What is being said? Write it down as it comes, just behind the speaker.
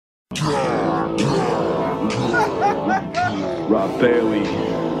Rob Bailey,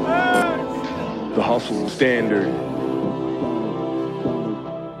 the hustle standard,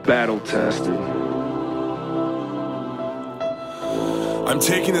 battle tested. I'm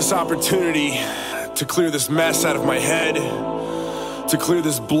taking this opportunity to clear this mess out of my head, to clear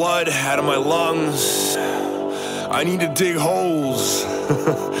this blood out of my lungs. I need to dig holes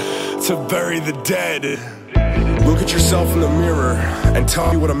to bury the dead. Look at yourself in the mirror and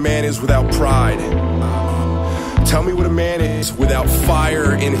tell me what a man is without pride. Tell me what a man is without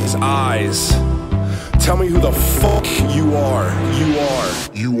fire in his eyes. Tell me who the fuck you are.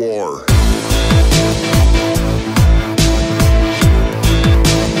 You are.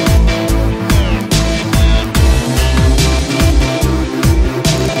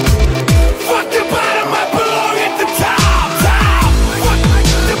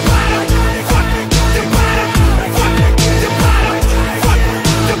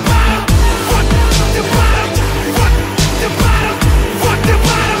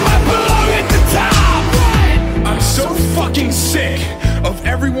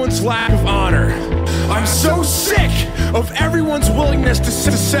 Everyone's lack of honor. I'm so sick of everyone's willingness to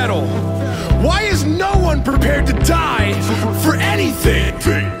settle. Why is no one prepared to die for anything?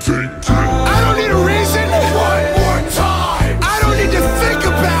 I don't need a reason. One more time. I don't need to think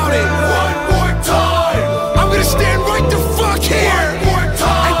about it. One more time. I'm gonna stand right the fuck here. One more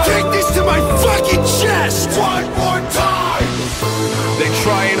time. And take this to my fucking chest. One more time. They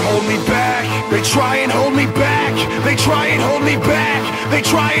try and hold me back. They try and hold me back. They try and hold me back. They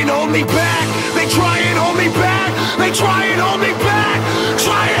try and hold me back. They try and hold me back. They try and hold me back.